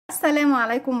السلام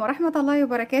عليكم ورحمة الله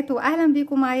وبركاته. اهلا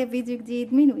بيكم معايا في فيديو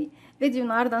جديد من وي. فيديو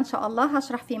النهارده ان شاء الله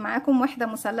هشرح فيه معاكم وحدة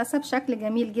مثلثة بشكل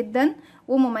جميل جدا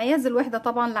ومميز. الوحدة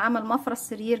طبعا لعمل مفرش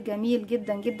سرير جميل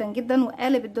جدا جدا جدا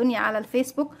وقالب الدنيا على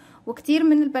الفيسبوك، وكتير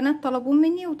من البنات طلبوه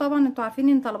مني، وطبعا انتوا عارفين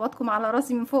ان طلباتكم على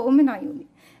راسي من فوق ومن عيوني.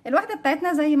 الوحدة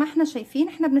بتاعتنا زي ما احنا شايفين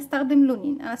احنا بنستخدم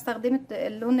لونين. انا استخدمت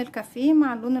اللون الكافيه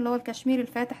مع اللون اللي هو الكشمير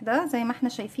الفاتح ده زي ما احنا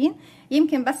شايفين.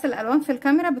 يمكن بس الالوان في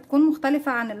الكاميرا بتكون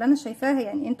مختلفة عن اللي انا شايفاها،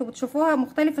 يعني انتوا بتشوفوها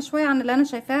مختلفة شوية عن اللي انا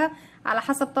شايفاها على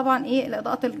حسب طبعا ايه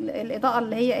الاضاءة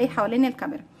اللي هي ايه حوالين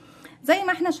الكاميرا. زي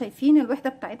ما احنا شايفين الوحدة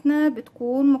بتاعتنا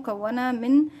بتكون مكونة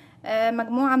من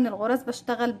مجموعة من الغرز.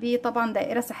 بشتغل بيه طبعا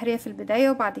دائرة سحرية في البداية،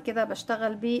 وبعد كده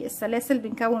بشتغل بالسلاسل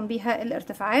بنكون بيها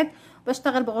الارتفاعات،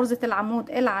 بشتغل بغرزة العمود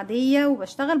العادية،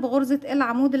 وبشتغل بغرزة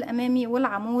العمود الامامي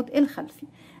والعمود الخلفي.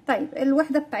 طيب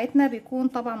الوحدة بتاعتنا بيكون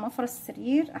طبعا مفرش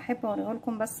سرير. احب اوريه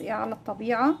لكم بس ايه على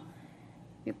الطبيعة،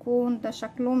 بيكون ده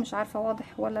شكله، مش عارفة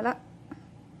واضح ولا لا.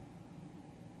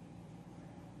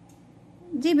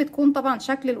 دي بتكون طبعا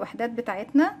شكل الوحدات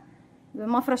بتاعتنا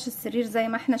بمفرش السرير زي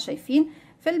ما احنا شايفين.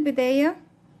 في البداية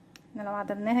لو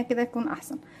عدلناها كده يكون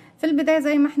احسن. في البداية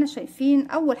زي ما احنا شايفين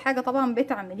اول حاجة طبعا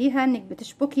بتعمليها انك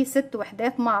بتشبكي 6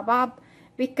 وحدات مع بعض،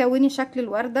 بتكوني شكل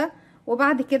الوردة،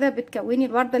 وبعد كده بتكوني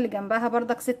الوردة اللي جنبها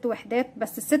بردك 6 وحدات،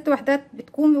 بس ال6 وحدات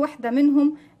بتكون واحدة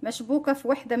منهم مشبوكة في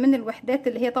واحدة من الوحدات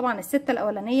اللي هي طبعا ال6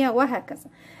 الاولانية، وهكذا.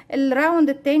 الراوند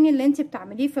التاني اللي انت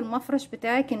بتعمليه في المفرش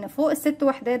بتاعك ان فوق ال6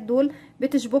 وحدات دول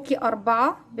بتشبكي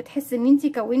 4، بتحسي ان انت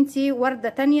كونتي وردة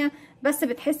تانية، بس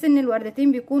بتحسي ان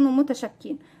الوردتين بيكونوا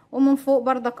متشابكين، ومن فوق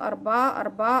بردك 4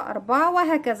 4 4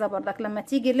 وهكذا. بردك لما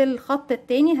تيجي للخط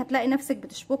التاني هتلاقي نفسك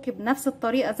بتشبكي بنفس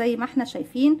الطريقة زي ما احنا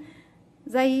شايفين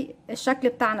زي الشكل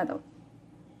بتاعنا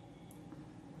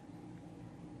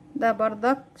ده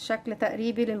بردك شكل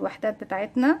تقريبي للوحدات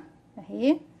بتاعتنا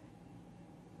اهي.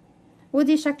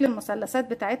 ودي شكل المثلثات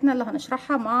بتاعتنا اللي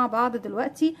هنشرحها مع بعض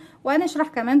دلوقتي، وهنشرح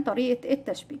كمان طريقة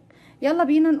التشبيك. يلا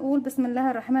بينا نقول بسم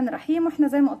الله الرحمن الرحيم. واحنا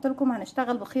زي ما قلت لكم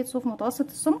هنشتغل بخيط صوف متوسط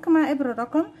السمك مع ابر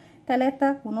رقم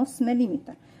 3.5 ملم.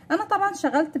 انا طبعا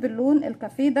شغلت باللون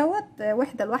الكافيه دوت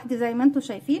وحده لوحدي زي ما انتم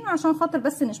شايفين، عشان خاطر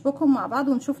بس نشبكهم مع بعض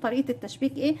ونشوف طريقه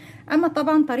التشبيك ايه. اما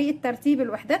طبعا طريقه ترتيب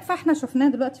الوحدات فاحنا شفناها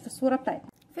دلوقتي في الصوره بتاعتنا.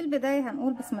 في البدايه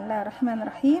هنقول بسم الله الرحمن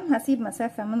الرحيم. هسيب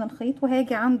مسافه من الخيط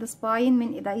وهاجي عند صباعين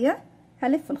من ايديا،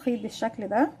 هلف الخيط بالشكل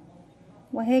ده،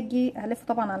 وهاجي هلف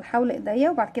طبعا على حول ايديا،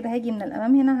 وبعد كده هاجي من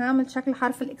الامام هنا هعمل شكل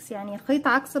حرف الاكس، يعني الخيط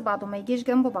عكس بعضه، ما يجيش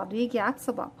جنبه بعضه، يجي عكس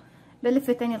بعض.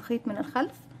 بلف تاني الخيط من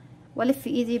الخلف والف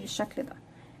ايدي بالشكل ده.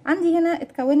 عندي هنا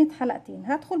اتكونت حلقتين،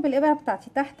 هدخل بالابره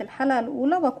بتاعتي تحت الحلقه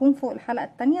الاولى واكون فوق الحلقه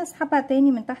التانية، اسحبها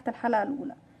تاني من تحت الحلقه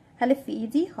الاولى، هلف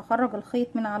ايدي، هخرج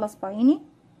الخيط من على صباعيني.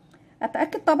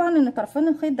 اتاكد طبعا ان طرفين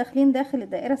الخيط داخلين داخل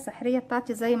الدائره السحريه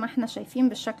بتاعتي زي ما احنا شايفين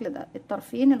بالشكل ده.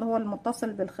 الطرفين اللي هو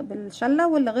المتصل بالشله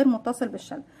واللي غير متصل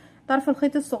بالشله، طرف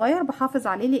الخيط الصغير بحافظ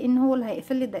عليه لان هو اللي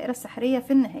هيقفل لي الدائره السحريه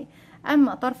في النهايه.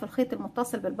 اما طرف الخيط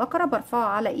المتصل بالبكره برفعه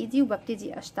على ايدي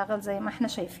وببتدي اشتغل زي ما احنا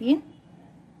شايفين.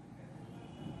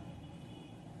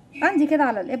 عندي كده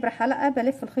على الابره حلقه،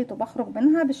 بلف الخيط وبخرج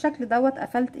منها بالشكل دوت.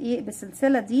 قفلت ايه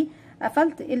بالسلسله دي،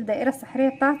 قفلت الدائره السحريه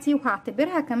بتاعتي،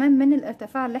 وهعتبرها كمان من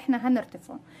الارتفاع اللي احنا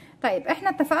هنرتفعه. طيب احنا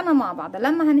اتفقنا مع بعض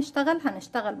لما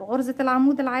هنشتغل بغرزه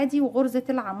العمود العادي وغرزه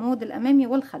العمود الامامي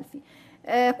والخلفي.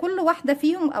 كل واحده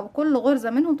فيهم او كل غرزه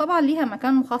منهم طبعا ليها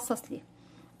مكان مخصص ليها.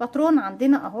 باترون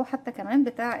عندنا اهو حتى كمان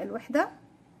بتاع الوحده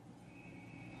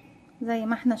زي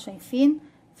ما احنا شايفين.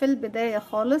 في البدايه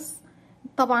خالص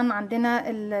طبعا عندنا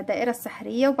الدائرة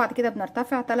السحرية، وبعد كده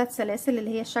بنرتفع 3 سلاسل اللي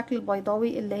هي الشكل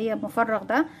البيضاوي اللي هي مفرغ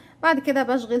ده. بعد كده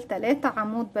بشغل 3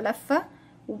 عمود بلفة،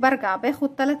 وبرجع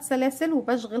باخد 3 سلاسل،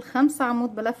 وبشغل 5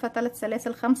 عمود بلفة 3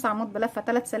 سلاسل 5 عمود بلفة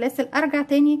 3 سلاسل، ارجع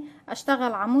تاني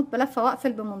اشتغل عمود بلفة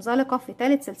واقفل بمنزلقة في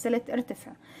 3 سلسلة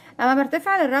ارتفاع. اما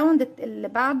برتفع للراوند اللي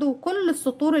بعده وكل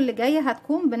السطور اللي جاية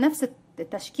هتكون بنفس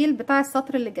التشكيل بتاع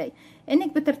السطر اللي جاي.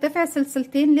 انك بترتفع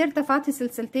سلسلتين. ليه ارتفعتي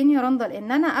سلسلتين يا رندا؟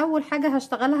 لان انا اول حاجه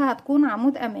هشتغلها هتكون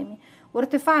عمود امامي،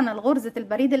 وارتفاعنا لغرزه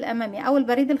البريد الامامي او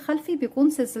البريد الخلفي بيكون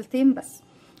سلسلتين بس.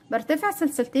 برتفع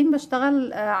سلسلتين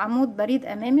بشتغل عمود بريد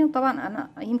امامي، وطبعا انا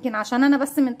يمكن عشان انا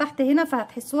بس من تحت هنا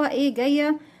فهتحسوها ايه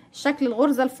جايه شكل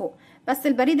الغرزه لفوق، بس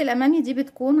البريد الامامي دي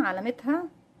بتكون علامتها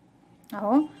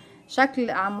اهو شكل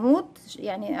عمود،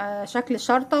 يعني شكل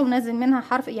شرطة ونازل منها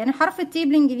حرف، يعني حرف التي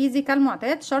بالانجليزي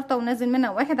كالمعتاد، شرطة ونازل منها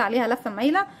واحد عليها لفة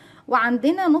مايلة،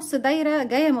 وعندنا نص دايرة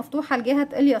جاية مفتوحة لجهة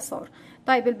اليسار.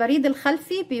 طيب البريد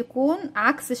الخلفي بيكون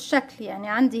عكس الشكل، يعني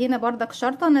عندي هنا بردك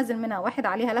شرطة نازل منها واحد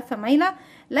عليها لفة مايلة،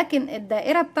 لكن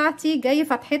الدائرة بتاعتي جاي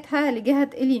فتحتها لجهة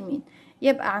اليمين.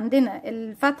 يبقى عندنا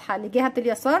الفتحة لجهة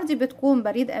اليسار دي بتكون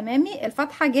بريد امامي،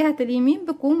 الفتحة جهة اليمين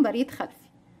بتكون بريد خلفي.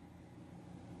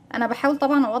 انا بحاول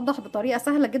طبعا اوضح بطريقه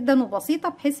سهله جدا وبسيطه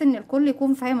بحيث ان الكل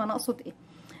يكون فاهم انا اقصد ايه.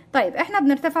 طيب احنا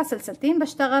بنرتفع سلسلتين،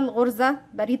 بشتغل غرزه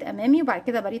بريد امامي وبعد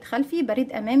كده بريد خلفي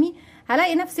بريد امامي،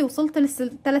 هلاقي نفسي وصلت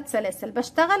للثلاث سلاسل.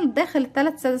 بشتغل داخل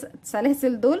الثلاث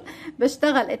سلاسل دول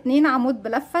بشتغل 2 عمود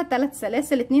بلفه، 3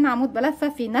 سلاسل 2 عمود بلفه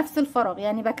في نفس الفراغ،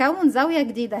 يعني بكون زاويه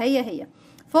جديده هي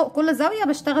فوق كل زاويه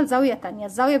بشتغل زاويه تانية.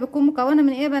 الزاويه بتكون مكونه من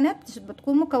ايه يا بنات؟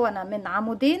 بتكون مكونه من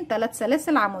عمودين، 3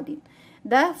 سلاسل عمودين،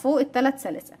 ده فوق الثلاث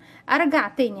سلاسل. ارجع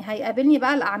تاني هيقابلني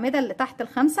بقى الاعمده اللي تحت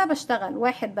الخمسه، بشتغل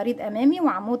 1 بريد امامي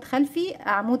وعمود خلفي،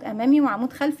 عمود امامي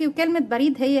وعمود خلفي، وكلمه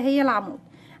بريد هي العمود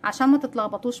عشان ما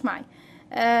تتلخبطوش معايا.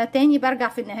 تاني برجع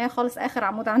في النهايه خالص اخر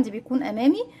عمود عندي بيكون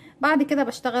امامي. بعد كده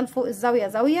بشتغل فوق الزاويه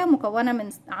زاويه مكونه من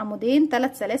عمودين،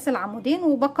 3 سلاسل عمودين،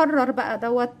 وبكرر بقى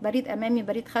دوت بريد امامي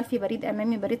بريد خلفي بريد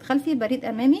امامي بريد خلفي بريد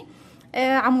امامي،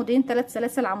 عمودين، 3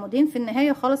 سلاسل عمودين. في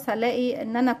النهايه خالص هلاقي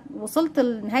ان انا وصلت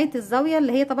لنهايه الزاويه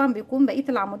اللي هي طبعا بيكون بقيه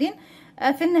العمودين.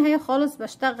 في النهايه خالص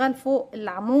بشتغل فوق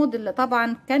العمود اللي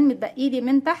طبعا كان متبقي لي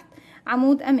من تحت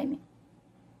عمود امامي.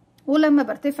 ولما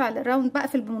برتفع للراوند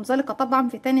بقفل بمنزلقه طبعا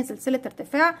في تاني سلسله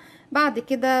ارتفاع. بعد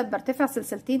كده برتفع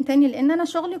سلسلتين تاني لان انا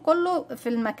شغلي كله في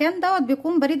المكان دوت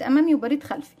بيكون بريد امامي وبريد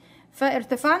خلفي،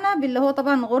 فارتفاعنا باللي هو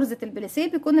طبعا غرزه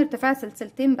البليسيه بيكون ارتفاع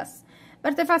سلسلتين بس.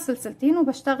 برتفع سلسلتين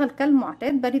وبشتغل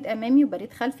كالمعتاد بريد امامي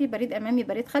وبريد خلفي بريد امامي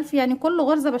بريد خلفي، يعني كل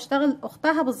غرزه بشتغل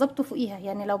اختها بالظبط فوقيها،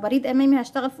 يعني لو بريد امامي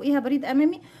هشتغل فوقيها بريد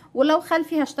امامي، ولو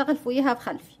خلفي هشتغل فوقيها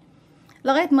بخلفي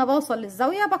لغايه ما بوصل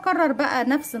للزاويه. بكرر بقى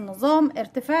نفس النظام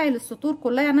ارتفاعي للسطور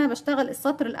كلها، يعني انا بشتغل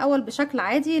السطر الاول بشكل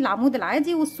عادي العمود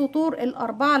العادي، والسطور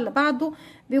الاربعه اللي بعده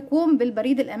بيكون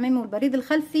بالبريد الامامي والبريد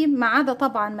الخلفي، ما عدا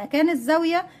طبعا مكان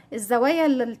الزوايا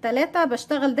الثلاثه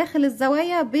بشتغل داخل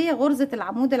الزوايا بغرزه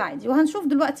العمود العادي. وهنشوف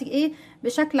دلوقتي ايه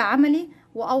بشكل عملي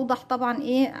واوضح طبعا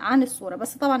ايه عن الصوره.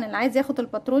 بس طبعا اللي عايز ياخد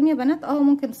الباترون يا بنات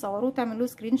ممكن تصوروه تعملوه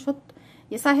سكرين شوت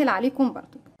يسهل عليكم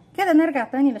برضو. كده نرجع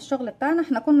تاني للشغل بتاعنا.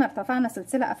 احنا كنا ارتفعنا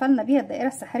سلسله قفلنا بيها الدائره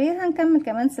السحريه، هنكمل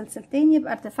كمان سلسلتين،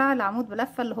 يبقى ارتفاع العمود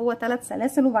بلفه اللي هو 3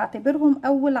 سلاسل، وبعتبرهم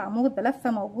اول عمود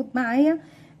بلفه موجود معايا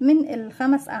من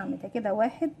ال5 اعمده كده.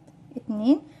 1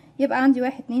 2 يبقى عندي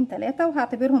 1 2 3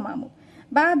 وهعتبرهم عمود.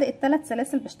 بعد ال3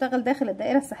 سلاسل بشتغل داخل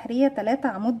الدائره السحريه 3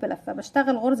 عمود بلفه.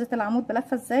 بشتغل غرزه العمود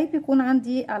بلفه ازاي؟ بيكون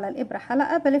عندي على الابره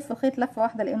حلقه، بلف الخيط لفه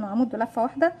واحده لانه عمود بلفه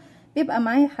واحده، بيبقى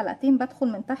معايا حلقتين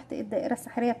بدخل من تحت الدائره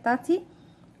السحريه بتاعتي،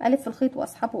 الف الخيط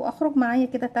واسحبه واخرج معايا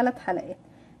كده 3 حلقات.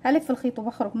 هلف الخيط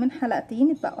وبخرج من حلقتين،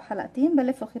 يتبقوا حلقتين،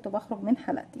 بلف الخيط وبخرج من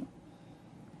حلقتين.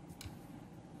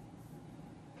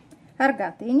 هرجع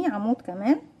تاني عمود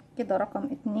كمان كده رقم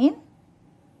 2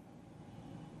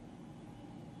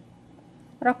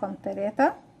 رقم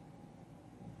 3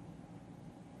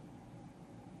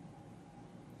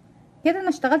 كده. انا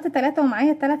اشتغلت 3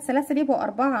 ومعايا 3 سلاسل يبقوا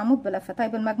 4 عمود بلفه.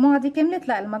 طيب المجموعه دي كملت؟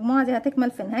 لا، المجموعه دي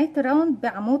هتكمل في نهايه الراوند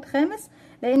بعمود خامس،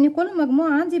 لان كل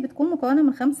مجموعه عندي بتكون مكونه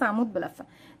من 5 عمود بلفه.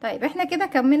 طيب احنا كده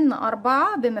كملنا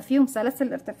 4 بما فيهم سلاسل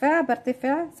الارتفاع.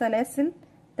 برتفع سلاسل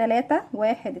 3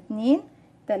 1 2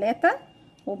 3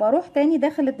 وبروح تاني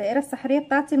داخل الدائره السحريه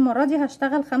بتاعتي. المره دي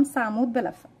هشتغل 5 عمود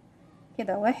بلفه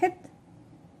كده. 1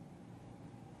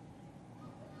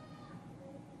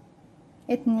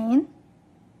 2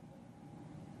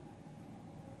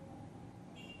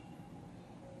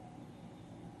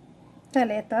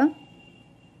 3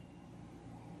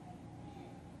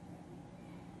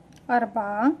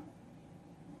 4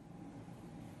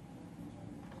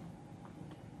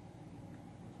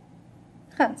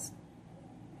 5.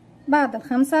 بعد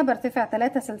ال5 برتفع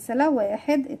 3 سلسلة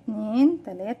 1 2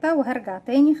 3 وهرجع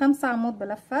تاني 5 عمود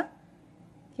بلفة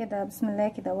كده. بسم الله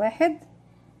كده. 1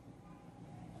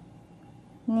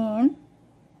 2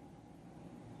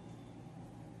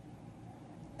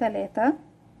 3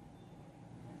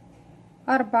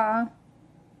 4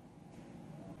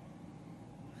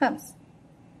 5.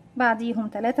 بعديهم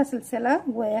 3 سلسلة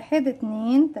 1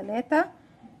 2 3.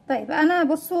 طيب انا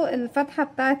بصوا الفتحه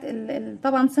بتاعت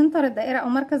طبعا سنتر الدائره او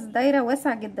مركز الدائره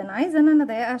واسع جدا، عايزه ان انا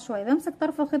اضيقها شويه. بمسك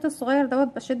طرف الخيط الصغير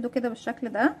دوت بشده كده بالشكل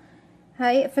ده،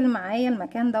 هيقفل معايا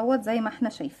المكان دوت زي ما احنا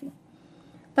شايفين.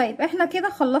 طيب احنا كده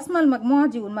خلصنا المجموعه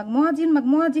دي والمجموعه دي.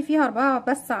 المجموعه دي فيها 4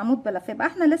 بس عمود بلف، يبقى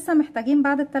احنا لسه محتاجين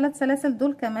بعد ال3 سلاسل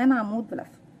دول كمان عمود بلف،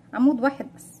 عمود واحد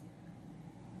بس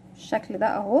بالشكل ده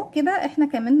اهو. كده احنا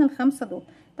كملنا ال5 دول.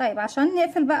 طيب عشان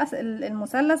نقفل بقى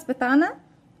المثلث بتاعنا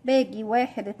باجي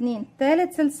 1 2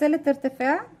 تالت سلسلة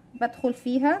ارتفاع بدخل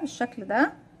فيها بالشكل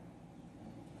ده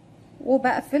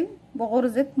وبقفل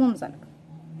بغرزة منزلقة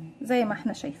زي ما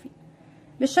احنا شايفين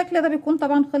بالشكل ده. بيكون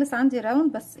طبعا خلص عندي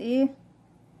راوند. بس ايه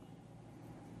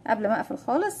قبل ما اقفل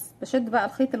خالص بشد بقى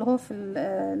الخيط اللي هو في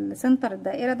السنتر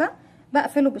الدائرة ده،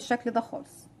 بقفله بالشكل ده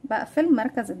خالص بقفل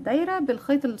مركز الدايرة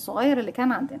بالخيط الصغير اللي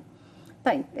كان عندنا.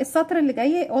 طيب السطر اللي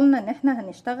جاي قلنا ان احنا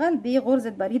هنشتغل بغرزة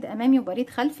بريد امامي وبريد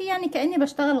خلفي، يعني كأني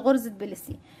بشتغل غرزة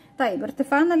بليسيه. طيب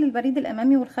ارتفاعنا للبريد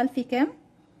الامامي والخلفي كام؟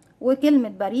 وكلمة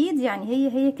بريد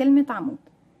يعني هي كلمة عمود.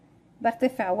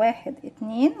 برتفع 1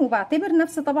 2 وبعتبر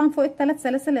نفسي طبعا فوق الثلاث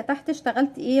سلاسل اللي تحت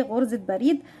اشتغلت ايه غرزة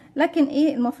بريد، لكن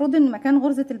ايه المفروض ان مكان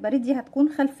غرزة البريد دي هتكون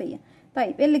خلفية.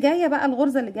 طيب اللي جاية بقى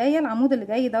الغرزة اللي جاية العمود اللي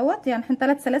جاي دوت، يعني احنا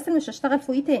 3 سلاسل مش هشتغل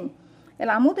فوقيه تاني.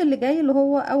 العمود اللي جاي اللي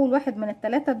هو اول واحد من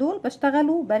الثلاثة دول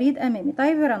بشتغله بريد امامي.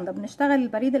 طيب يا رندا بنشتغل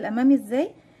البريد الامامي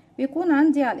ازاي؟ بيكون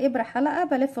عندي على الابرة حلقة،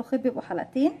 بلف الخيط بيبقوا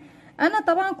حلقتين. انا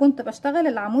طبعا كنت بشتغل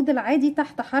العمود العادي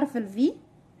تحت حرف الفي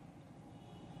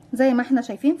زي ما احنا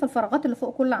شايفين في الفراغات اللي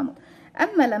فوق كل عمود.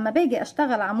 اما لما باجي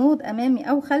اشتغل عمود امامي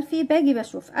او خلفي باجي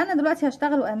بشوف انا دلوقتي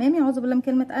هشتغله امامي، اعوذ بالله من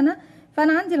كلمه انا،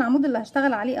 فانا عندي العمود اللي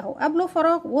هشتغل عليه اهو قبله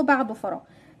فراغ وبعده فراغ.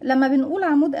 لما بنقول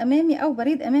عمود امامي او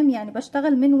بريد امامي يعني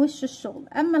بشتغل من وش الشغل،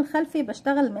 اما الخلفي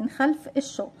بشتغل من خلف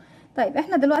الشغل. طيب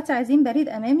احنا دلوقتي عايزين بريد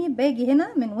امامي، باجي هنا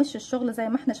من وش الشغل زي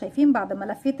ما احنا شايفين بعد ما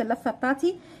لفيت اللفه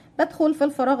بتاعتي بدخل في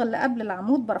الفراغ اللي قبل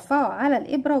العمود برفعه على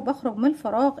الابره وبخرج من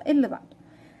الفراغ اللي بعده.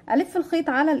 الف الخيط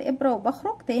على الابره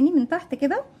وبخرج تاني من تحت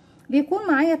كده. بيكون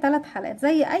معايا 3 حلقات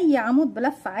زي اي عمود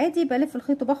بلف عادي، بلف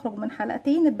الخيط وبخرج من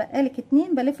حلقتين، اتبقالك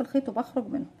 2 بلف الخيط وبخرج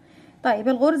منهم. طيب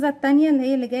الغرزه التانية اللي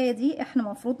هي اللي جايه دي احنا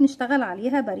المفروض نشتغل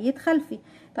عليها بريد خلفي.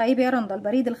 طيب يا رندا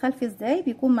البريد الخلفي ازاي؟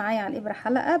 بيكون معايا على الابره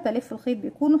حلقه، بلف الخيط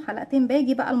بيكونوا حلقتين،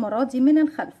 باجي بقى المره دي من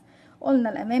الخلف. قلنا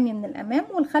الامامي من الامام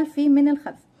والخلفي من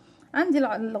الخلف. عندي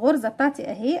الغرزه بتاعتي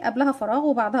اهي قبلها فراغ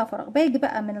وبعدها فراغ، باجي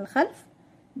بقى من الخلف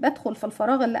بدخل في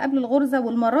الفراغ اللي قبل الغرزة،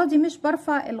 والمرة دي مش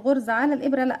برفع الغرزة على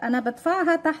الإبرة، لا أنا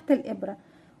بدفعها تحت الإبرة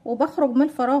وبخرج من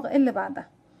الفراغ اللي بعدها.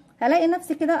 هلاقي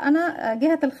نفسي كده أنا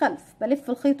جهة الخلف بلف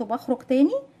الخيط وبخرج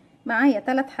تاني، معايا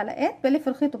 3 حلقات، بلف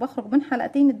الخيط وبخرج من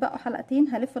حلقتين، اتبقوا حلقتين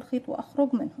هلف الخيط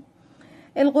وأخرج منهم.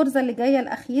 الغرزة اللي جاية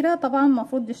الأخيرة طبعا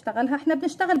المفروض نشتغلها، احنا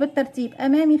بنشتغل بالترتيب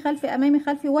أمامي خلفي أمامي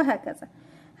خلفي وهكذا.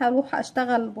 هروح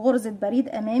أشتغل بغرزة بريد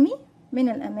أمامي من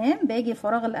الامام، باجي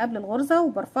الفراغ اللي قبل الغرزه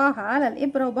وبرفعها على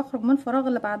الابره وبخرج من الفراغ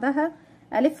اللي بعدها،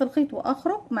 الف الخيط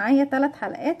واخرج، معايا 3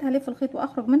 حلقات، هلف الخيط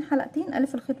واخرج من حلقتين،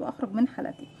 الف الخيط واخرج من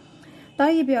حلقتين.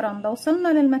 طيب يا رندا وصلنا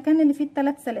للمكان اللي فيه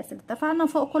ال3 سلاسل، اتفقنا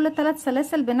فوق كل 3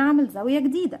 سلاسل بنعمل زاويه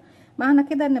جديده. معنى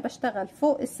كده ان بشتغل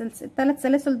فوق ال3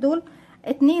 سلاسل دول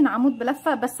 2 عمود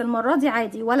بلفه، بس المره دي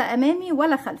عادي ولا امامي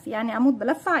ولا خلفي، يعني عمود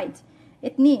بلفه عادي،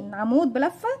 2 عمود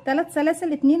بلفه، 3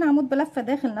 سلاسل 2 عمود بلفه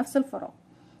داخل نفس الفراغ.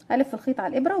 الف الخيط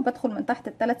على الابره وبدخل من تحت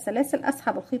ال3 سلاسل،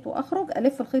 اسحب الخيط واخرج،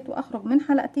 الف الخيط واخرج من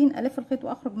حلقتين، الف الخيط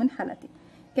واخرج من حلقتين،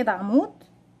 كده عمود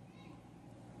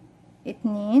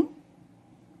 2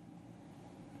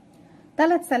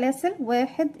 3 سلاسل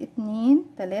 1 2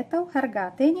 3 وهرجع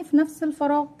تاني في نفس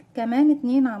الفراغ كمان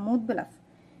 2 عمود بلف،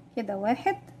 كده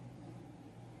 1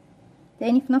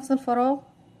 تاني في نفس الفراغ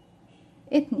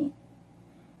 2.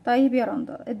 طيب يا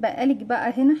رندا اتبقالك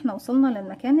بقى هنا احنا وصلنا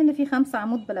للمكان اللي فيه 5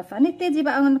 عمود بلف، هنبتدي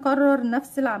بقى نكرر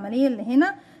نفس العملية اللي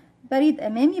هنا، بريد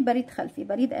امامي بريد خلفي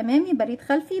بريد امامي بريد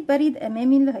خلفي بريد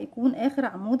امامي اللي هيكون اخر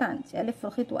عمود عندي. الف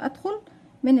الخيط وادخل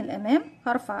من الامام،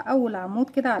 هرفع اول عمود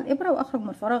كده على الابره واخرج من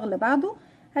الفراغ اللي بعده،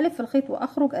 هلف الخيط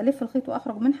واخرج، الف الخيط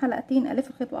واخرج من حلقتين، الف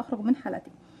الخيط واخرج من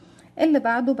حلقتين. اللي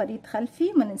بعده بريد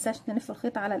خلفي، ما ننساش نلف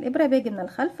الخيط على الابره، باجي من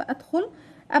الخلف ادخل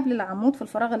قبل العمود في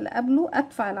الفراغ اللي قبله،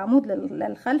 ادفع العمود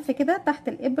للخلف كده تحت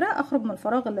الابره، اخرج من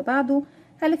الفراغ اللي بعده،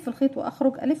 هلف الخيط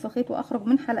واخرج، الف الخيط واخرج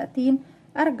من حلقتين،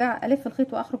 ارجع الف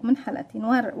الخيط واخرج من حلقتين،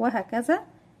 وهكذا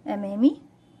امامي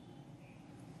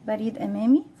بريد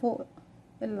امامي فوق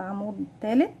العمود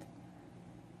الثالث،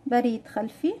 بريد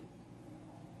خلفي،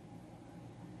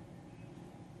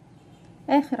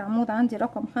 اخر عمود عندي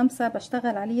رقم 5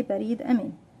 بشتغل عليه بريد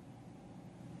امامي.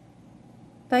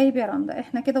 طيب يا رندا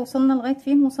احنا كده وصلنا لغايه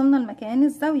فين؟ وصلنا لمكان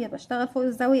الزاويه، بشتغل فوق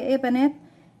الزاويه ايه يا بنات؟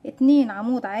 2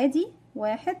 عمود عادي،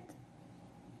 1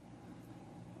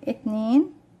 2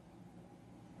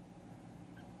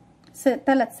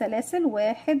 3 سلاسل،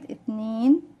 1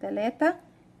 2 3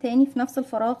 تاني في نفس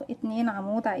الفراغ 2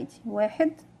 عمود عادي،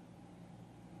 1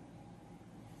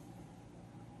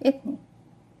 2.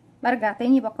 برجع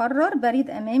تاني بكرر بريد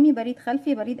امامي بريد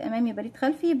خلفي بريد امامي بريد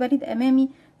خلفي بريد امامي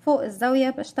فوق الزاويه،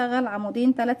 بشتغل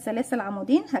عمودين 3 سلاسل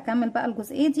عمودين. هكمل بقى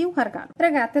الجزئيه دي وهرجع له.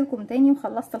 رجعت لكم تاني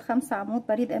وخلصت ال5 عمود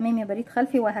بريد امامي بريد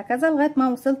خلفي وهكذا لغايه ما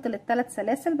وصلت لل3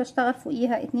 سلاسل، بشتغل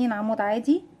فوقيها 2 عمود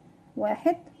عادي،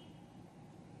 1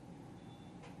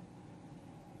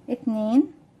 2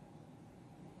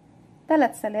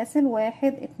 3 سلاسل،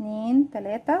 1 2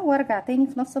 3 وارجع تاني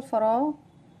في نفس الفراغ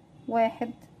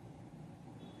 1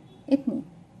 2.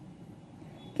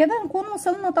 كده نكون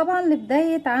وصلنا طبعا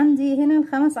لبداية عندي هنا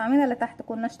ال5 أعمدة اللي تحت،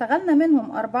 كنا اشتغلنا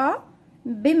منهم 4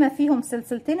 بما فيهم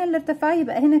سلسلتين الارتفاع،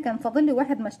 يبقى هنا كان فاضل لي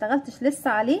واحد ما اشتغلتش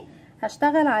لسه عليه،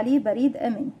 هشتغل عليه بريد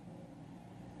امامي.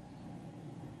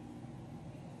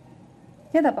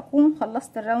 كده بكون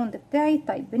خلصت الراوند بتاعي.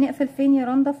 طيب بنقفل فين يا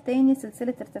رندا؟ في تاني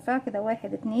سلسلة ارتفاع كده،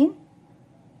 1 2،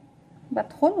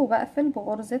 بدخل وبقفل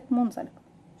بغرزة منزلقة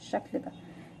بالشكل ده.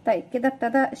 طيب كده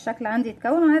ابتدى الشكل عندي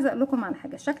يتكون. وعايزه اقول لكم على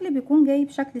حاجه، الشكل بيكون جاي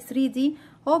بشكل 3D،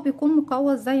 هو بيكون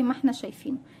مقوس زي ما احنا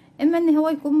شايفينه، اما ان هو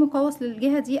يكون مقوس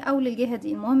للجهه دي او للجهه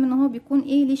دي، المهم ان هو بيكون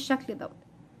ايه ليه الشكل دوت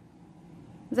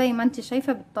زي ما انت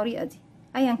شايفه بالطريقه دي.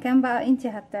 ايا كان بقى انت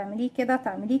هتعمليه كده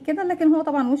تعمليه كده، لكن هو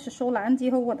طبعا وش الشغل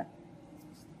عندي هو ده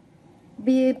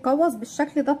بيقوس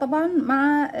بالشكل ده طبعا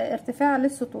مع ارتفاع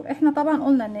للسطور. احنا طبعا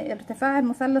قلنا ان ارتفاع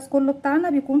المثلث كله بتاعنا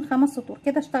بيكون 5 سطور،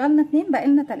 كده اشتغلنا 2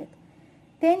 بقينا 3.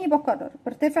 تاني بكرر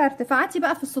برتفع ارتفاعاتي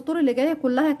بقى في السطور اللي جايه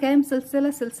كلها كام سلسله؟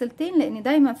 سلسلتين، لان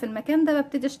دايما في المكان ده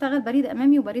ببتدي اشتغل بريد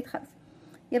امامي وبريد خلفي.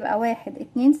 يبقى 1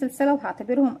 2 سلسله،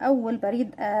 وهعتبرهم اول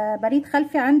بريد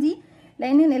خلفي عندي،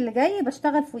 لان اللي جاي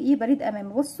بشتغل فوقيه بريد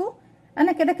امامي. بصوا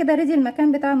انا كده كده ريدي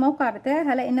المكان بتاع الموقع بتاعي،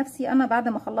 هلاقي نفسي انا بعد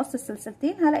ما خلصت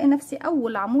السلسلتين هلاقي نفسي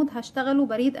اول عمود هشتغله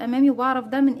بريد امامي. وبعرف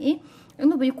ده من ايه؟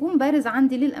 انه بيكون بارز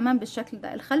عندي للامام بالشكل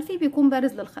ده، الخلفي بيكون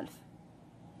بارز للخلف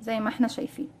زي ما احنا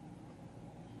شايفين.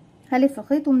 هلف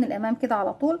خيطه من الامام كده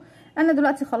على طول. انا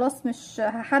دلوقتي خلاص مش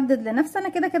هحدد لنفسي، انا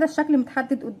كده كده الشكل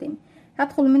متحدد قدامي.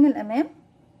 هدخل من الامام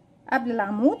قبل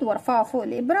العمود وارفعه فوق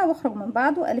الابره واخرج من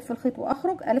بعده، الف الخيط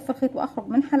واخرج، الف الخيط واخرج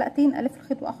من حلقتين، الف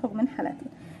الخيط واخرج من حلقتين.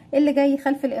 اللي جاي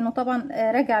خلفي لانه طبعا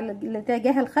راجع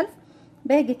لاتجاه الخلف،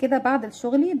 باجي كده بعد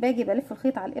شغلي باجي بلف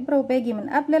الخيط على الابره وباجي من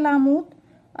قبل العمود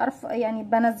يعني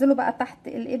بنزله بقى تحت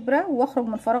الابره واخرج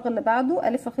من الفراغ اللي بعده،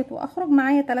 الف الخيط واخرج.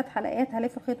 معايا 3 حلقات،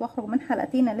 هلف الخيط واخرج من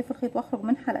حلقتين، الف الخيط واخرج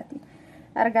من حلقتين،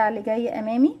 ارجع اللي جاي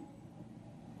امامي.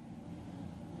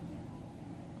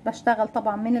 بشتغل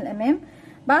طبعا من الامام.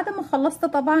 بعد ما خلصت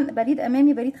طبعا بريد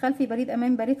امامي بريد خلفي بريد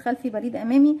امامي بريد خلفي بريد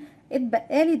امامي،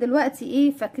 اتبقى لي دلوقتي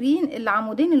ايه؟ فاكرين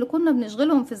العمودين اللي كنا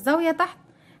بنشغلهم في الزاويه تحت؟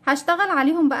 هشتغل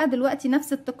عليهم بقى دلوقتي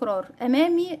نفس التكرار.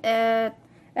 امامي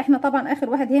احنا طبعا اخر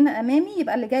واحد هنا امامي،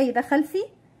 يبقى اللي جاي ده خلفي،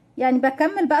 يعني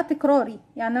بكمل بقى تكراري.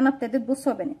 يعني انا ابتديت،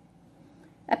 بصوا يا بنات،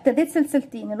 ابتديت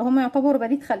سلسلتين اللي هم يعتبروا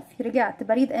بريد خلفي، رجعت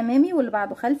بريد امامي واللي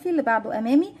بعده خلفي اللي بعده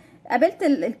امامي، قابلت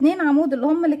الاثنين عمود اللي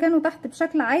هم اللي كانوا تحت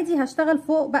بشكل عادي، هشتغل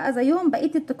فوق بقى زيهم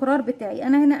بقيه التكرار بتاعي.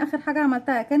 انا هنا اخر حاجه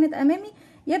عملتها كانت امامي،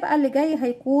 يبقى اللي جاي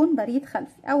هيكون بريد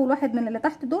خلفي. اول واحد من اللي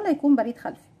تحت دول هيكون بريد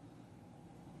خلفي،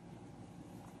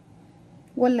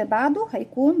 واللي بعده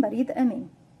هيكون بريد امامي.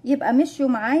 يبقى مشيوا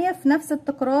معايا في نفس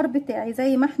التكرار بتاعي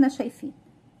زي ما احنا شايفين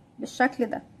بالشكل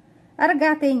ده.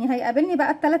 ارجع تاني هيقابلني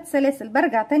بقى ال3 سلاسل،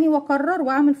 برجع تاني واكرر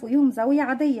واعمل فوقيهم زاويه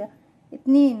عاديه،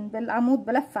 2 بالعمود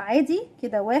بلفه عادي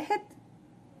كده، 1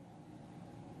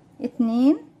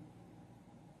 2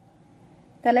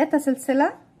 3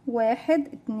 سلسله، 1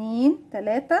 2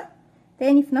 3،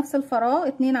 تاني في نفس الفراغ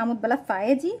 2 عمود بلفه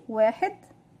عادي، 1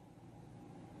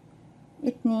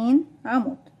 2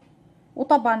 عمود.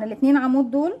 وطبعا الاتنين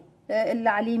عمود دول اللي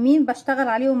على اليمين بشتغل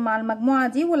عليهم مع المجموعة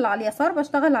دي، واللي على اليسار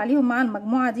بشتغل عليهم مع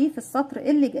المجموعة دي في السطر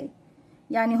اللي جاي.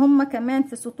 يعني هما كمان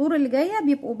في السطور اللي جاية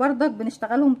بيبقوا بردك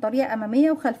بنشتغلهم بطريقة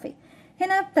امامية وخلفية.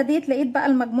 هنا ابتديت لقيت بقى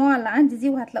المجموعة اللي عندي دي،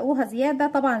 وهتلاقوها زيادة.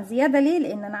 طبعا زيادة ليه؟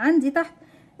 لان انا عندي تحت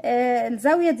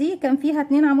الزاوية دي كان فيها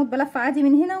 2 عمود بلفة عادي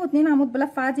من هنا و2 عمود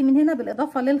بلفة عادي من هنا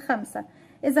بالاضافة لل5.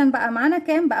 اذا بقى معانا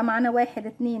كام؟ بقى معانا 1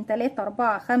 2 3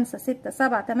 4 5 6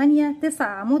 7 8 9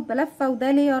 عمود بلفة.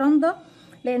 وده ليه يا رندا؟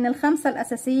 لان ال5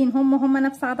 الاساسيين هم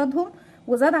نفس عددهم،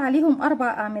 وزاد عليهم 4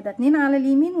 اعمدة، 2 على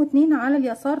اليمين و2 على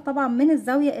اليسار طبعا من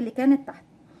الزاوية اللي كانت تحت.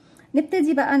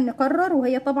 نبتدي بقى نكرر،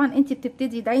 وهي طبعا انت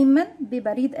بتبتدي دايما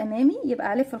ببريد امامي.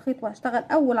 يبقى الف الخيط وهشتغل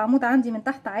اول عمود عندي من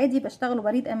تحت عادي بشتغله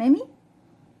بريد امامي،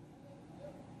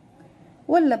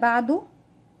 واللي بعده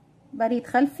بريد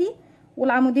خلفي،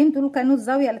 والعمودين دول كانوا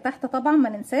الزاوية اللي تحت طبعا ما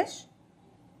ننساش.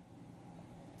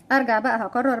 ارجع بقى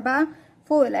هكرر بقى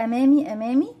فوق الامامي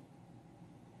امامي،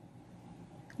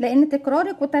 لان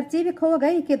تكرارك وترتيبك هو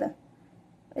جاي كده.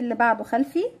 اللي بعده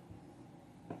خلفي،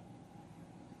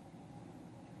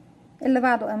 اللي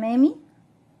بعده امامي،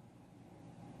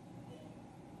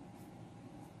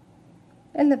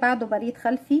 اللي بعده بريد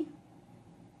خلفي،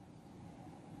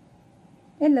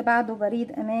 اللي بعده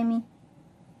بريد امامي.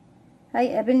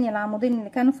 هيقابلني العمودين اللي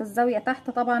كانوا في الزاوية تحت.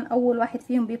 طبعا اول واحد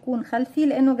فيهم بيكون خلفي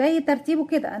لانه جاي ترتيبه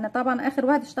كده. انا طبعا اخر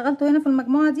واحد اشتغلته هنا في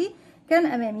المجموعة دي كان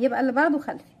امامي، يبقى اللي بعده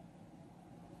خلفي،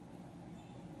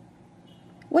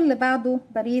 واللي بعده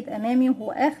بريد امامي،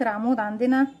 وهو اخر عمود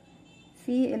عندنا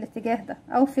في الاتجاه ده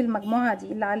او في المجموعة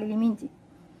دي اللي على اليمين دي.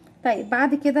 طيب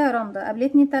بعد كده يا رندا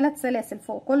قابلتني 3 سلاسل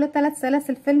فوق. كل 3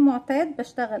 سلاسل في المعتاد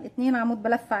بشتغل 2 عمود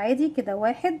بلفة عادي كده،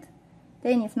 1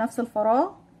 تاني في نفس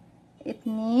الفراغ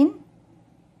 2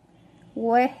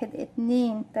 1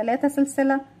 2 3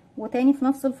 سلسلة، وتاني في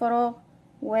نفس الفراغ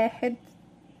 1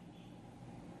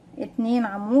 2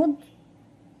 عمود.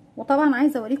 وطبعا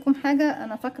عايزه اوريكم حاجه،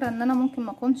 انا فاكره ان انا ممكن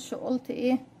ما كنتش قلت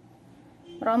ايه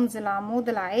رمز العمود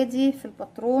العادي في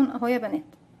الباترون اهو يا بنات،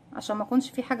 عشان ما يكونش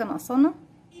في حاجه ناقصانا.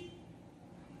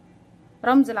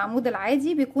 رمز العمود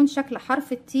العادي بيكون شكل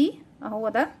حرف التي اهو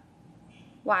ده،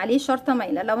 وعليه شرطه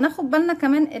مايله. لو ناخد بالنا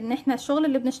كمان ان احنا الشغل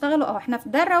اللي بنشتغله اهو، احنا في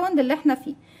ده الراوند اللي احنا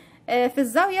فيه في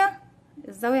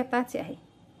الزاويه بتاعتي اهي.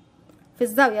 في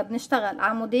الزاويه بنشتغل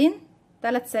عمودين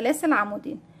 3 سلاسل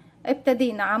عمودين.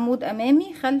 ابتدينا عمود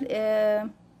امامي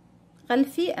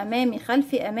خلفي امامي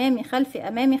خلفي امامي خلفي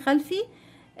امامي خلفي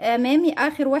امامي،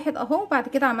 اخر واحد اهو. بعد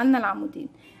كده عملنا العمودين،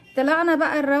 طلعنا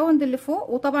بقى الراوند اللي فوق.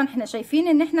 وطبعا احنا شايفين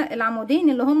ان احنا العمودين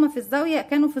اللي هم في الزاويه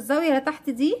كانوا في الزاويه اللي تحت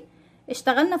دي،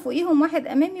 اشتغلنا فوقيهم واحد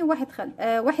امامي وواحد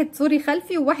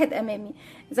خلفي وواحد امامي.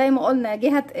 زي ما قلنا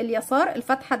جهه اليسار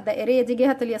الفتحه الدائريه دي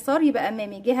جهه اليسار يبقى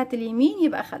امامي، جهه اليمين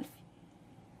يبقى خلفي.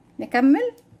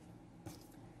 نكمل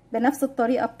بنفس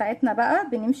الطريقه بتاعتنا بقى.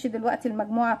 بنمشي دلوقتي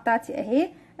المجموعه بتاعتي اهي،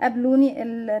 قابلوني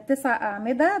ال9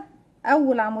 اعمده،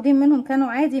 اول عمودين منهم كانوا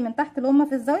عادي من تحت اللي هم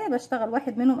في الزاويه، بشتغل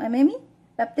واحد منهم امامي،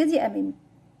 ببتدي امامي،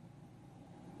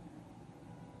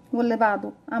 واللي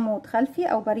بعده عمود خلفي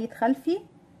او بريد خلفي،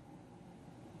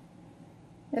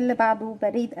 اللي بعده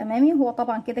بريد امامي، هو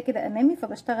طبعا كده كده امامي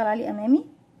فبشتغل عليه امامي،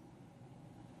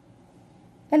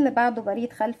 اللي بعده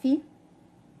بريد خلفي،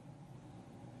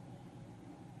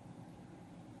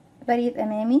 بريد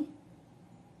امامي،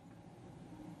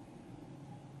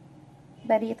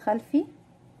 بريد خلفي،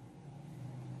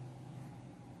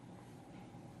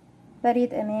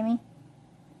 بريد امامي.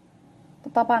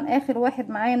 طبعا اخر واحد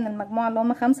معايا من المجموعه اللي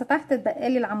هم 5 تحت، اتبقى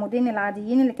لي العمودين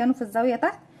العاديين اللي كانوا في الزاويه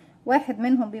تحت، واحد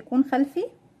منهم بيكون خلفي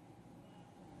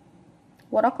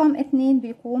ورقم 2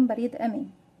 بيكون بريد امامي.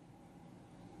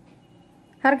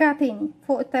 هرجع تاني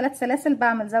فوق ال3 سلاسل،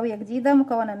 بعمل زاويه جديده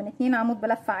مكونه من 2 عمود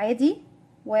بلفه عادي،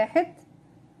 1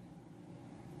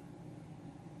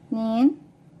 2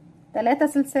 3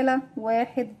 سلسله،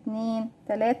 1 2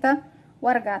 3،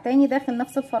 وارجع تاني داخل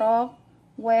نفس الفراغ،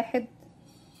 1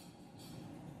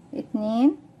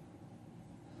 2.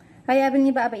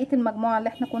 هيقابلني بقى بقيه المجموعه اللي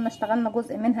احنا كنا اشتغلنا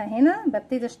جزء منها هنا،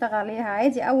 ببتدي اشتغل عليها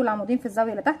عادي. اول عمودين في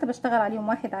الزاويه اللي تحت بشتغل عليهم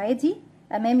واحد عادي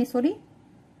امامي، سوري،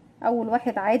 اول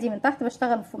واحد عادي من تحت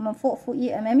بشتغل من فوق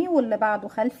فوقيه امامي، واللي بعده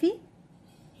خلفي.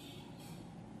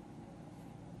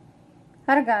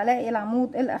 هرجع الاقي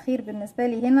العمود الاخير بالنسبه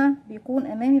لي هنا بيكون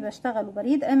امامي، بشتغل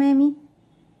بريد امامي،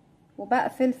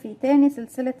 وبقفل في تاني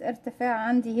سلسله ارتفاع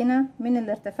عندي هنا من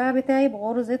الارتفاع بتاعي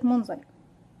بغرزه منزلقه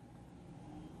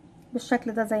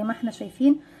بالشكل ده زي ما احنا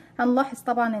شايفين. هنلاحظ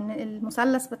طبعا ان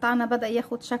المثلث بتاعنا بدأ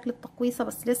ياخد شكل التقويصة،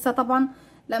 بس لسه طبعا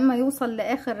لما يوصل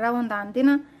لاخر راوند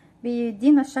عندنا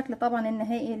بيدينا الشكل طبعا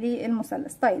النهائي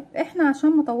للمثلث. طيب احنا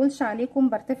عشان مطولش عليكم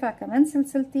برتفع كمان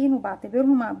سلسلتين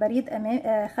وبعتبرهم مع بريد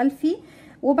خلفي،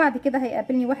 وبعد كده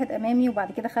هيقابلني واحد امامي،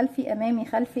 وبعد كده خلفي امامي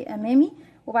خلفي امامي،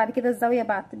 وبعد كده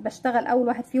الزاويه بشتغل اول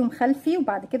واحد فيهم خلفي،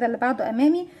 وبعد كده اللي بعده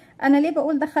امامي. انا ليه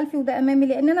بقول ده خلفي وده امامي؟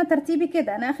 لان انا ترتيبي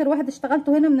كده، انا اخر واحد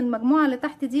اشتغلته هنا من المجموعه اللي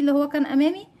تحت دي اللي هو كان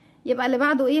امامي، يبقى اللي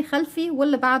بعده ايه خلفي،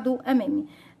 واللي بعده امامي.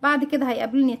 بعد كده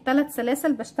هيقابلني ال3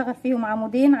 سلاسل بشتغل فيهم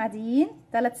عمودين عاديين،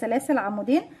 3 سلاسل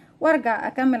عمودين، وارجع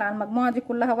اكمل على المجموعه دي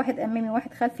كلها واحد امامي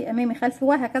واحد خلفي امامي خلفي،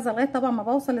 وهكذا لغايه طبعا ما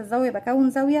بوصل الزاويه بكون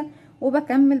زاويه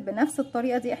وبكمل بنفس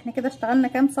الطريقه دي. احنا كده اشتغلنا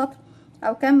كام سطر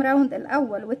او كام راوند؟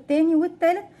 الاول والتاني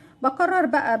والتالت. بكرر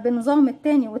بقى بنظام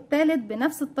التاني والتالت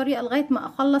بنفس الطريقه لغايه ما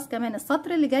اخلص كمان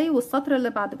السطر اللي جاي والسطر اللي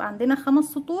بعد. يبقى عندنا 5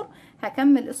 سطور،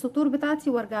 هكمل السطور بتاعتي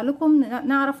وارجع لكم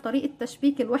نعرف طريقه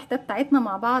تشبيك الوحده بتاعتنا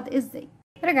مع بعض ازاي.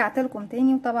 رجعت لكم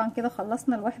تاني، وطبعا كده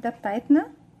خلصنا الوحده بتاعتنا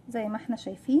زي ما احنا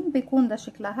شايفين، بيكون ده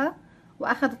شكلها،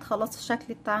 واخدت خلاص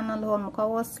الشكل بتاعنا اللي هو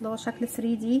المقوس اللي هو شكل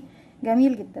 3D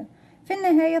جميل جدا. في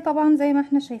النهايه طبعا زي ما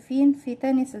احنا شايفين في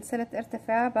تاني سلسله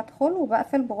ارتفاع بدخل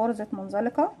وبقفل بغرزه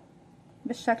منزلقه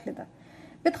بالشكل ده.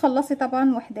 بتخلصي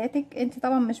طبعا وحداتك، انت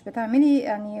طبعا مش بتعملي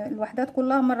يعني الوحدات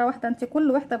كلها مره واحده، انت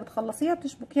كل وحده بتخلصيها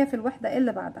بتشبكيها في الوحده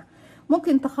اللي بعدها.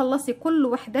 ممكن تخلصي كل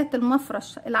وحدات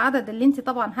المفرش العدد اللي انت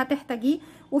طبعا هتحتاجيه،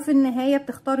 وفي النهايه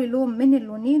بتختاري لون من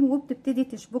اللونين وبتبتدي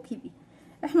تشبكي بيه.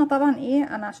 احنا طبعا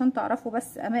ايه، انا عشان تعرفوا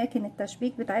بس اماكن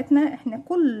التشبيك بتاعتنا، احنا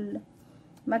كل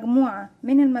مجموعه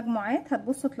من المجموعات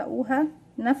هتبصوا تلاقوها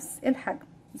نفس الحجم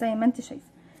زي ما انت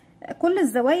شايفه، كل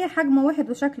الزوايا حجم واحد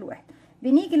وشكل واحد.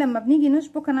 بنيجي لما بنيجي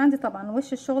نشبك، انا عندي طبعا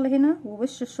وش الشغل هنا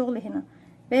ووش الشغل هنا،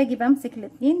 باجي بمسك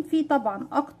الاتنين. في طبعا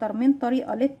اكتر من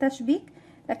طريقة للتشبيك،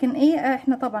 لكن ايه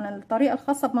احنا طبعا الطريقة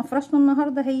الخاصة بمفرشنا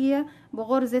النهاردة هي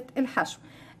بغرزة الحشو.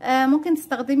 ممكن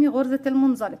تستخدمي غرزة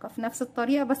المنزلقة في نفس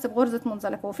الطريقة بس بغرزة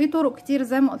منزلقة. وفي طرق كتير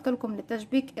زي ما قلت لكم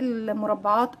لتشبيك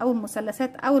المربعات او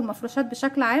المثلثات او المفروشات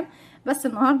بشكل عام، بس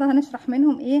النهارده هنشرح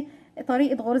منهم ايه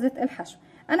طريقة غرزة الحشو.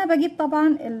 انا بجيب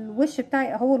طبعا الوش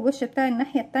بتاعي اهو، الوش بتاعي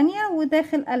الناحية التانية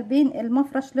وداخل قلبين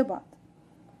المفرش لبعض.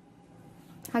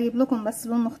 هجيب لكم بس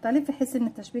لون مختلف بحيث ان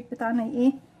التشبيك بتاعنا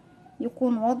ايه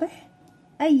يكون واضح.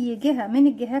 اي جهة من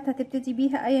الجهات هتبتدي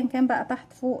بيها ايا كان بقى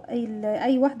تحت فوق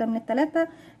اي واحدة من الثلاثة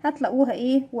هتلاقوها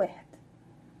ايه واحد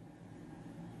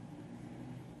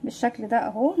بالشكل ده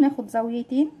اهو. ناخد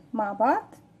زاويتين مع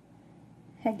بعض.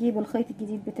 هجيب الخيط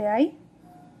الجديد بتاعي.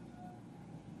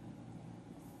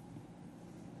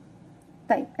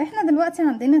 طيب احنا دلوقتي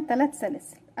عندنا 3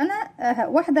 سلاسل، انا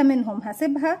واحدة منهم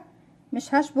هسيبها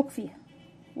مش هشبك فيها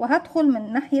وهدخل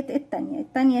من ناحية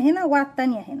التانية هنا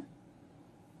والتانية هنا.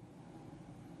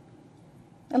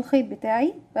 الخيط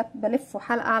بتاعي بلفه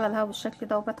حلقة على الهوا بالشكل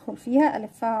ده وبدخل فيها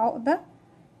الفها عقدة،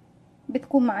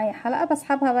 بتكون معايا حلقة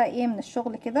بسحبها بقى ايه من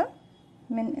الشغل كده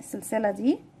من السلسلة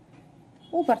دي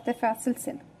وبرتفع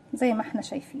سلسلة زي ما احنا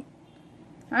شايفين.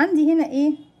 عندي هنا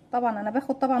ايه طبعا انا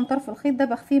باخد طبعا طرف الخيط ده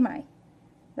بخفيه معايا،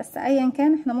 بس ايا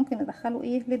كان احنا ممكن ندخله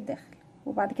ايه للداخل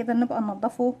وبعد كده نبقى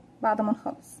ننضفه بعد ما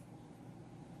نخلص.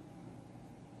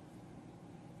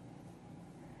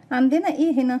 عندنا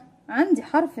ايه هنا؟ عندي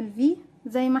حرف الفي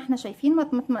زي ما احنا شايفين،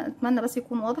 اتمنى بس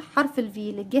يكون واضح. حرف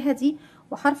الفي للجهة دي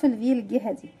وحرف الفي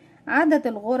للجهة دي. عدد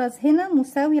الغرز هنا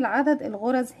مساوي لعدد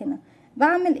الغرز هنا.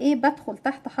 بعمل ايه؟ بدخل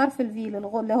تحت حرف الفي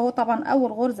اللي هو طبعا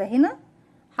اول غرزة هنا،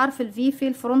 حرف الفي في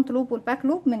الفرونت لوب والباك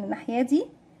لوب من الناحية دي،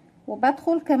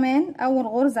 وبدخل كمان اول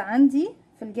غرزة عندي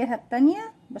في الجهة التانية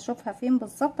بشوفها فين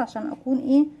بالظبط عشان اكون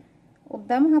ايه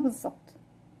قدامها بالظبط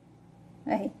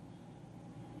اهي.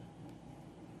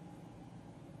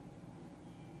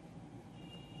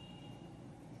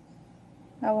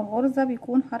 اول غرزة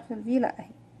بيكون حرف الفي لا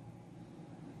اهي.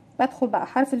 بدخل بقى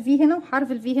حرف الفي هنا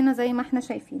وحرف الفي هنا زي ما احنا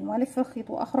شايفين والف الخيط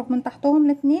واخرج من تحتهم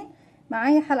الاتنين.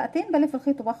 معايا حلقتين بلف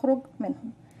الخيط وبخرج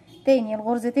منهم. تاني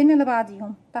الغرزتين اللي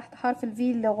بعديهم تحت حرف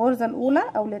الفي للغرزة الاولى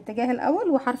او الاتجاه الاول،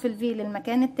 وحرف الفي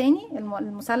للمكان التاني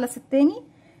المثلث التاني.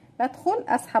 بدخل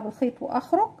اسحب الخيط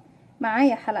واخرج.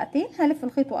 معايا حلقتين هلف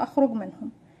الخيط واخرج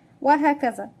منهم،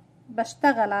 وهكذا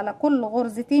بشتغل على كل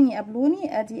غرزتين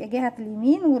يقابلوني. ادي جهة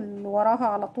اليمين واللي وراها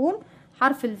على طول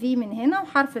حرف الفي من هنا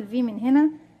وحرف الفي من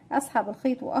هنا. اسحب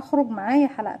الخيط واخرج. معايا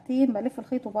حلقتين بلف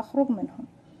الخيط وبخرج منهم.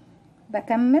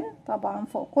 بكمل طبعا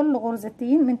فوق كل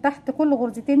غرزتين من تحت كل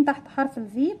غرزتين تحت حرف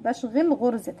الفي بشغل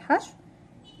غرزة حشو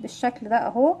بالشكل ده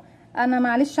اهو. انا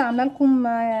معلش عامله لكم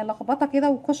لخبطه كده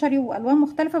وكشري والوان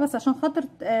مختلفه بس عشان خاطر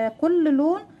كل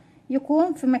لون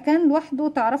يكون في مكان لوحده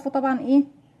تعرفوا طبعا ايه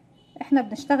احنا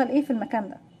بنشتغل ايه في المكان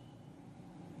ده.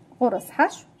 غرز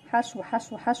حشو حشو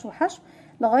حشو حشو حشو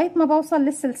لغايه ما بوصل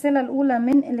للسلسله الاولى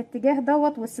من الاتجاه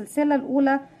دوت والسلسله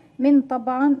الاولى من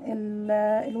طبعا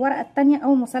الورقه التانية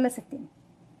او المثلث التاني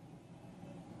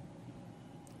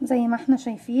زي ما احنا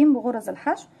شايفين بغرز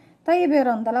الحشو. طيب يا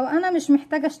رندا لو انا مش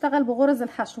محتاجه اشتغل بغرز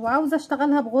الحشو وعاوزه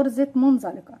اشتغلها بغرزه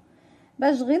منزلقه،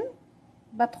 بشغل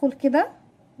بدخل كده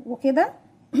وكده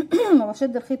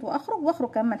واشد الخيط واخرج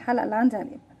كمل الحلقه اللي عندي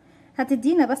عليها.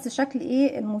 هتدينا بس شكل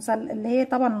ايه اللي هي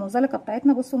طبعا المنزلقه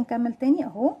بتاعتنا. بصوا نكمل تاني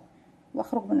اهو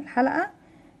واخرج من الحلقه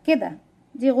كده.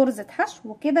 دي غرزه حشو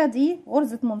وكده دي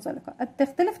غرزه منزلقه.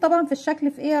 بتختلف طبعا في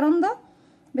الشكل في ايه يا رندا؟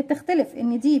 بتختلف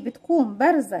ان دي بتكون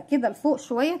بارزه كده لفوق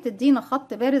شويه تدينا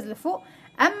خط بارز لفوق،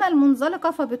 اما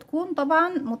المنزلقه فبتكون طبعا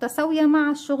متساويه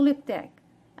مع الشغل بتاعك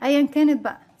ايا كانت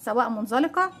بقى سواء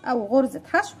منزلقه او غرزه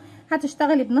حشو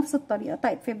هتشتغلي بنفس الطريقه.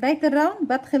 طيب في بدايه الراوند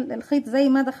بدخل الخيط زي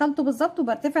ما دخلته بالظبط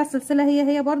وبرتفع السلسله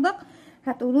هي برضك.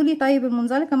 هتقولوا لي طيب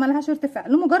المنزلقه مالهاش ارتفاع؟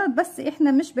 لمجرد بس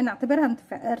احنا مش بنعتبرها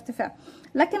ارتفاع،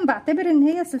 لكن بعتبر ان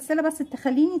هي سلسله بس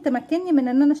تخليني تمكنني من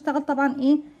ان انا اشتغل طبعا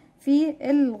ايه في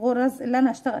الغرز اللي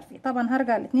انا هشتغل فيه. طبعا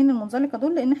هرجع الاثنين المنزلقه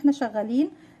دول لان احنا شغالين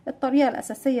الطريقه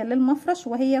الاساسيه للمفرش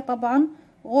وهي طبعا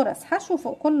غرز حشو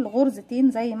فوق كل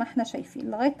غرزتين زي ما احنا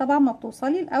شايفين لغايه طبعا ما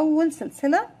بتوصلي لاول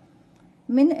سلسله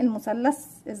من المثلث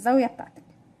الزاويه بتاعتك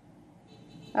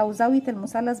او زاويه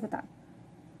المثلث بتاعنا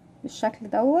بالشكل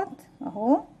دوت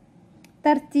اهو.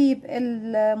 ترتيب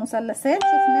المثلثات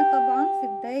شفناه طبعا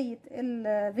في بدايه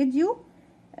الفيديو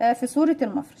في صورة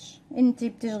المفرش. انتي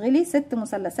بتشغلي 6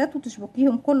 مثلثات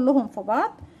وتشبكيهم كلهم في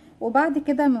بعض، وبعد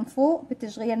كده من فوق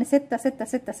بتشغلي يعني 6 6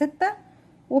 6 6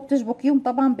 وبتشبكيهم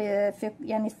طبعا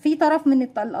يعني في طرف من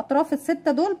الاطراف ال6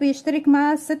 دول بيشترك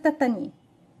مع ال6 التانيين،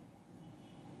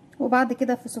 وبعد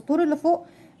كده في السطور اللي فوق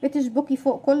بتشبكي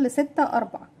فوق كل 6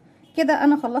 4. كده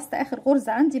انا خلصت اخر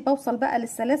غرزة عندي. بوصل بقى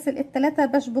للسلاسل ال3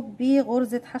 بشبك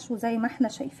بغرزة حشو زي ما احنا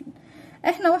شايفين.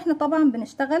 احنا واحنا طبعا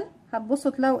بنشتغل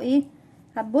هتبصوا تلاقوا ايه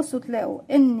هتبصوا تلاقوا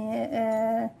ان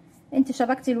انت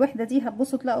شبكتي الوحده دي،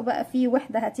 هتبصوا تلاقوا بقى في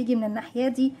وحده هتيجي من الناحيه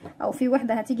دي او في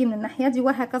وحده هتيجي من الناحيه دي،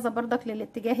 وهكذا بردك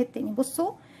للاتجاه التاني.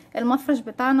 بصوا المفرش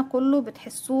بتاعنا كله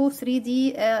بتحسوه 3D،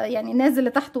 يعني نازل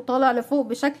لتحت وطالع لفوق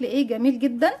بشكل ايه جميل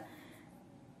جدا.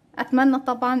 اتمنى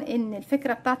طبعا ان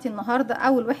الفكره بتاعتي النهارده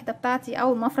او الوحده بتاعتي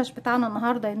او المفرش بتاعنا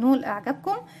النهارده ينول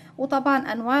اعجابكم. وطبعا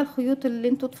انواع الخيوط اللي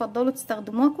انتوا تفضلوا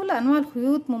تستخدموها، كل انواع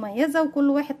الخيوط مميزه وكل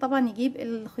واحد طبعا يجيب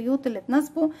الخيوط اللي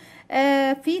تناسبه.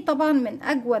 في طبعا من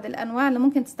اجود الانواع اللي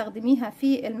ممكن تستخدميها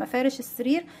في المفارش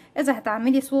السرير، اذا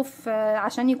هتعملي صوف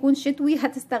عشان يكون شتوي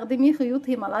هتستخدمي خيوط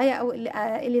هيمالايا او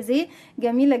اليزيه،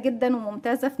 جميله جدا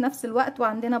وممتازه في نفس الوقت.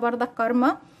 وعندنا بردك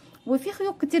كارما، وفي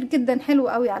خيوط كتير جدا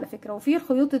حلوه قوي على فكره. وفي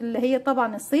الخيوط اللي هي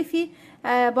طبعا الصيفي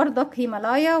بردك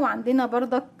هيمالايا، وعندنا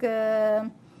بردك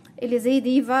اليزي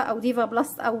ديفا او ديفا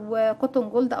بلس او كوتون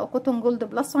جولد او كوتون جولد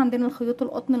بلس. وعندنا الخيوط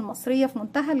القطن المصريه في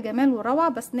منتهى الجمال والروعه،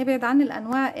 بس نبعد عن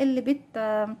الانواع اللي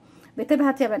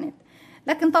بتبهت يا بنات.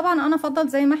 لكن طبعا انا افضل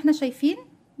زي ما احنا شايفين،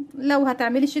 لو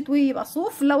هتعملي شتوي يبقى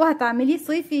صوف، لو هتعملي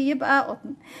صيفي يبقى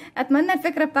قطن. اتمنى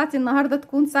الفكره بتاعتي النهارده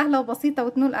تكون سهله وبسيطه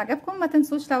وتنول اعجابكم. ما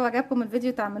تنسوش لو عجبكم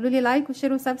الفيديو تعملوا لي لايك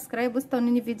وشير وسبسكرايب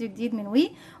واستنوني فيديو جديد من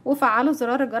وفعلوا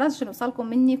زرار الجرس عشان يوصلكم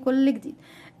مني كل جديد.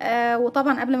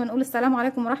 وطبعا قبل ما نقول السلام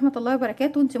عليكم ورحمه الله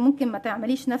وبركاته، انت ممكن ما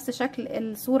تعمليش نفس شكل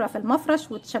الصوره في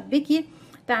المفرش وتشبكي،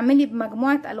 تعملي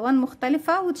بمجموعه الوان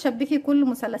مختلفه وتشبكي كل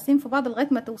مثلثين في بعض لغايه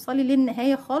ما توصلي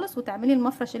للنهايه خالص، وتعملي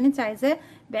المفرش اللي انت عايزاه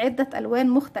بعده الوان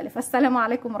مختلفه. السلام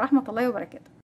عليكم ورحمه الله وبركاته.